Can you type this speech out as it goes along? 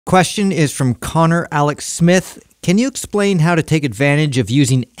question is from Connor Alex Smith. Can you explain how to take advantage of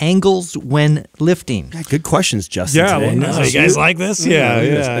using angles when lifting? Yeah, good questions, Justin. Yeah, today. well, you guys like this?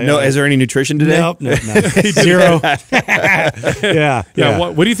 Yeah. No, is there any nutrition today? Nope, no. Zero. yeah.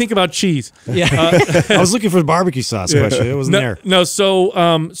 What do you think about cheese? Yeah. I was looking for the barbecue sauce question. It wasn't there. No.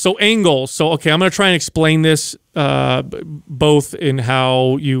 So angles. So okay, I'm going to try and explain this both in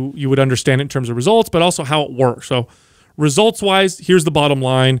how you would understand it in terms of results, but also how it works. So results wise, here's the bottom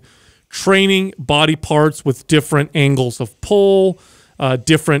line. Training body parts with different angles of pull,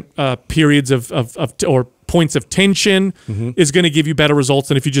 different periods or points of tension is going to give you better results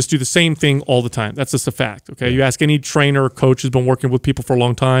than if you just do the same thing all the time. That's just a fact. Okay, you ask any trainer or coach who's been working with people for a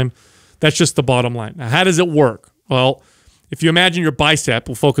long time. That's just the bottom line. Now, how does it work? Well, if you imagine your bicep,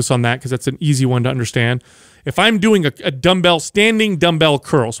 we'll focus on that because that's an easy one to understand. If I'm doing a standing dumbbell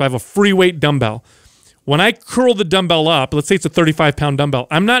curl, so I have a free weight dumbbell. When I curl the dumbbell up, let's say it's a 35-pound dumbbell,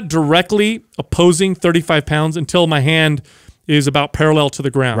 I'm not directly opposing 35 pounds until my hand is about parallel to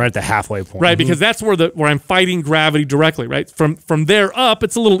the ground. Right at the halfway point. Right, because that's where I'm fighting gravity directly, right? From there up,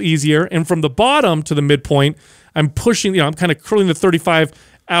 it's a little easier, and from the bottom to the midpoint, I'm pushing, I'm kind of curling the 35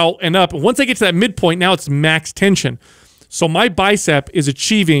 out and up. And once I get to that midpoint, now it's max tension. So my bicep is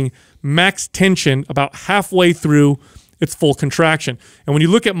achieving max tension about halfway through its full contraction. And when you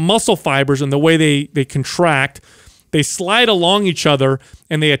look at muscle fibers and the way they contract, they slide along each other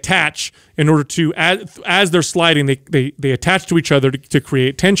and they attach in order to, as they're sliding, they attach to each other to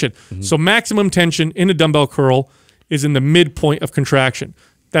create tension. So maximum tension in a dumbbell curl is in the midpoint of contraction.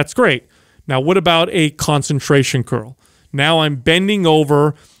 That's great. Now, what about a concentration curl? Now I'm bending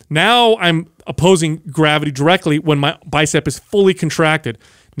over. Now I'm opposing gravity directly when my bicep is fully contracted.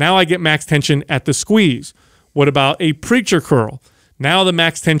 Now I get max tension at the squeeze. What about a preacher curl? Now the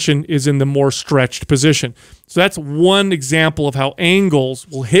max tension is in the more stretched position. So that's one example of how angles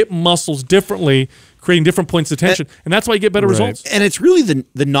will hit muscles differently, creating different points of tension. And that's why you get better results. And it's really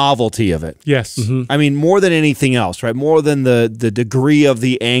the novelty of it. Yes. I mean, more than anything else, right? More than the degree of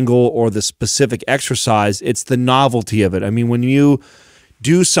the angle or the specific exercise, it's the novelty of it. I mean, when you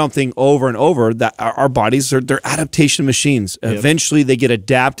do something over and over, that our bodies, they're adaptation machines. Yep. Eventually they get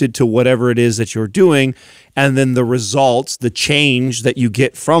adapted to whatever it is that you're doing, and then the results, the change that you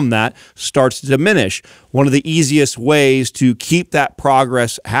get from that starts to diminish. One of the easiest ways to keep that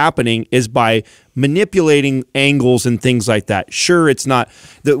progress happening is by manipulating angles and things like that. Sure, it's not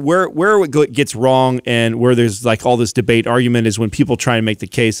where it gets wrong and where there's like all this debate argument is when people try and make the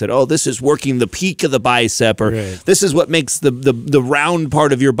case that, oh, this is working the peak of the bicep, or this is what makes the round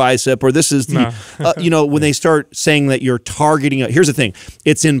part of your bicep, or this is the when they start saying that you're targeting. Here's the thing: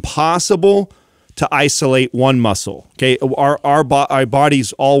 it's impossible to isolate one muscle. Okay, our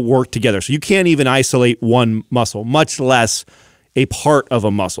bodies all work together, so you can't even isolate one muscle, much less a part of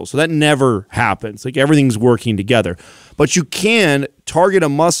a muscle. So that never happens. Like, everything's working together. But you can target a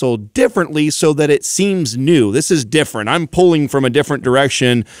muscle differently so that it seems new. This is different. I'm pulling from a different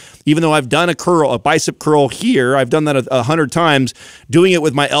direction. Even though I've done a bicep curl here, I've done that 100 times, doing it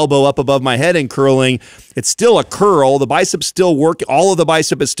with my elbow up above my head and curling, it's still a curl. The bicep's still working. All of the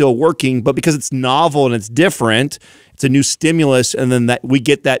bicep is still working, but because it's novel and it's different, it's a new stimulus, and then we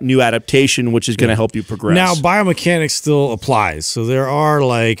get that new adaptation, which is going to help you progress. Now, biomechanics still applies. So there are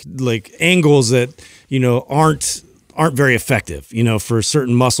like angles that, aren't very effective, for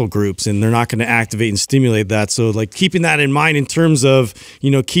certain muscle groups, and they're not going to activate and stimulate that. So like keeping that in mind in terms of,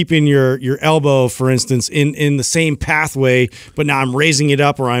 keeping your elbow, for instance, in the same pathway, but now I'm raising it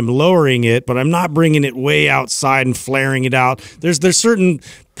up or I'm lowering it, but I'm not bringing it way outside and flaring it out. There's certain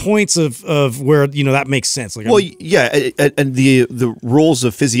points of where that makes sense. Like, and the rules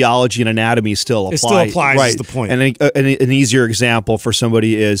of physiology and anatomy still apply. It still applies, right? Is the point. And an easier example for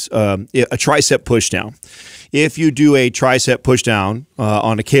somebody is a tricep pushdown. If you do a tricep pushdown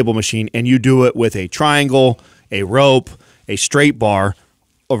on a cable machine and you do it with a triangle, a rope, a straight bar,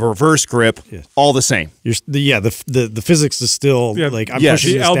 a reverse grip, all the same. The physics is still like, I'm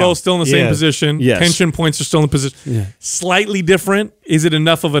pushing the this elbow's down. still in the same position. Tension points are still in position. Slightly different. Is it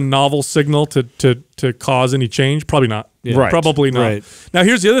enough of a novel signal to cause any change? Probably not. Probably not. Right. Now,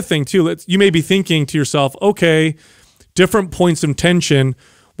 here's the other thing too. You may be thinking to yourself, okay, different points of tension.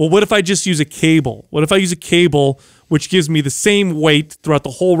 Well, what if I just use a cable? What if I use a cable which gives me the same weight throughout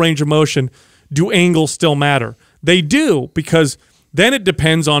the whole range of motion? Do angles still matter? They do, because then it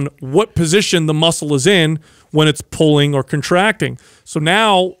depends on what position the muscle is in when it's pulling or contracting. So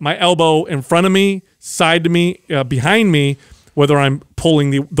now my elbow in front of me, side to me, behind me, whether I'm pulling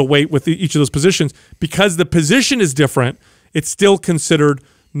the weight with each of those positions, because the position is different, it's still considered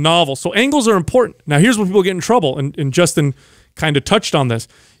novel. So angles are important. Now, here's where people get in trouble, and Justin kind of touched on this.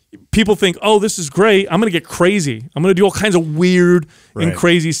 people think, oh, this is great. I'm going to get crazy. I'm going to do all kinds of weird and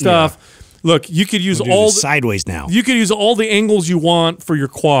crazy stuff. Look, you could use all the, sideways now. You could use all the angles you want for your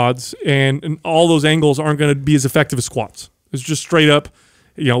quads, and all those angles aren't going to be as effective as squats. It's just straight up,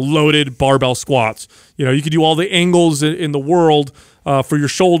 loaded barbell squats. You could do all the angles in the world for your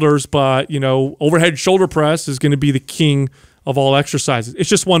shoulders, but overhead shoulder press is going to be the king of all exercises. It's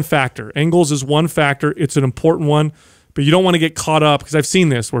just one factor. Angles is one factor. It's an important one. But you don't want to get caught up, because I've seen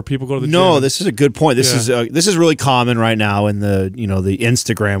this where people go to the gym. No, this is a good point. This is really common right now in the the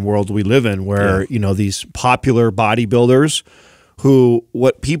Instagram world we live in, where these popular bodybuilders who,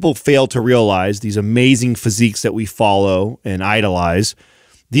 what people fail to realize, these amazing physiques that we follow and idolize,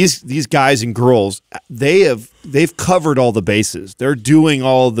 these guys and girls, they've covered all the bases. They're doing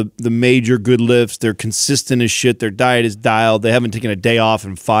all the major good lifts. They're consistent as shit. Their diet is dialed. They haven't taken a day off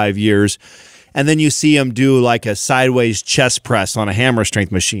in 5 years. And then you see him do like a sideways chest press on a hammer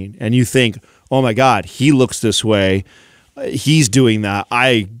strength machine. And you think, oh my God, he looks this way. He's doing that.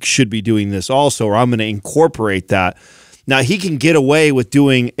 I should be doing this also, or I'm going to incorporate that. Now, he can get away with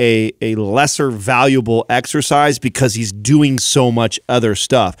doing a lesser valuable exercise because he's doing so much other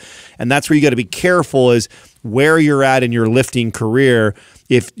stuff. And that's where you got to be careful, is where you're at in your lifting career.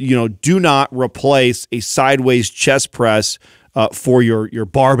 If, do not replace a sideways chest press for your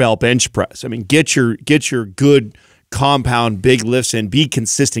barbell bench press. I mean, get your good compound big lifts in, be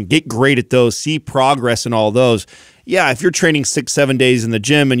consistent, get great at those, see progress in all those. Yeah, if you're training 6-7 days in the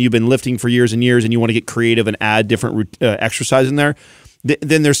gym and you've been lifting for years and years and you want to get creative and add different exercise in there,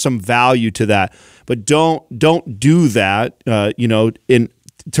 then there's some value to that. But don't do that,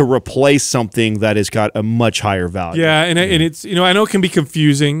 to replace something that has got a much higher value. Yeah, and it's I know it can be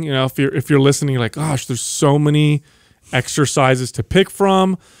confusing. If you're listening, you're like, gosh, there's so many exercises to pick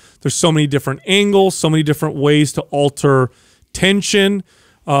from. There's so many different angles, so many different ways to alter tension.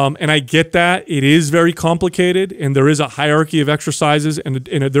 And I get that. It is very complicated, and there is a hierarchy of exercises, and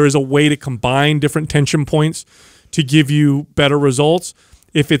there is a way to combine different tension points to give you better results.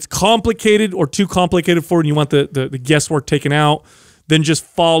 If it's complicated or too complicated for you and you want the guesswork taken out, then just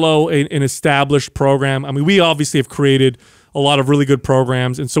follow an established program. I mean, we obviously have created a lot of really good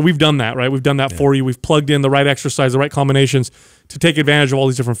programs, and so we've done that, right? We've done that for you. We've plugged in the right exercise, the right combinations to take advantage of all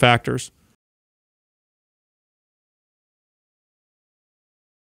these different factors.